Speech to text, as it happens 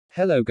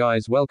Hello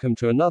guys, welcome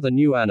to another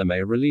new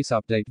anime release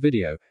update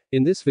video.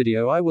 In this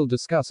video I will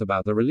discuss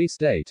about the release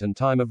date and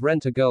time of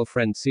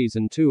Rent-a-Girlfriend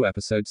Season 2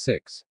 Episode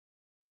 6.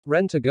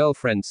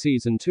 Rent-a-Girlfriend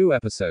Season 2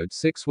 Episode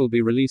 6 will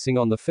be releasing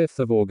on the 5th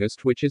of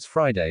August, which is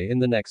Friday in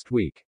the next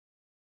week.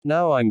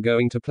 Now I'm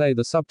going to play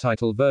the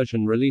subtitle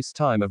version release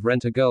time of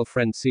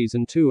Rent-a-Girlfriend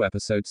Season 2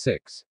 Episode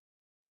 6.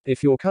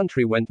 If your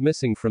country went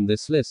missing from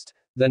this list,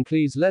 then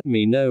please let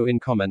me know in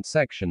comment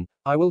section.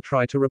 I will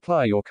try to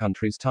reply your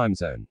country's time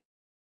zone.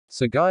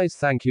 So guys,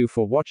 thank you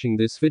for watching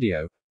this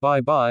video.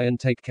 Bye bye and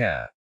take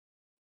care.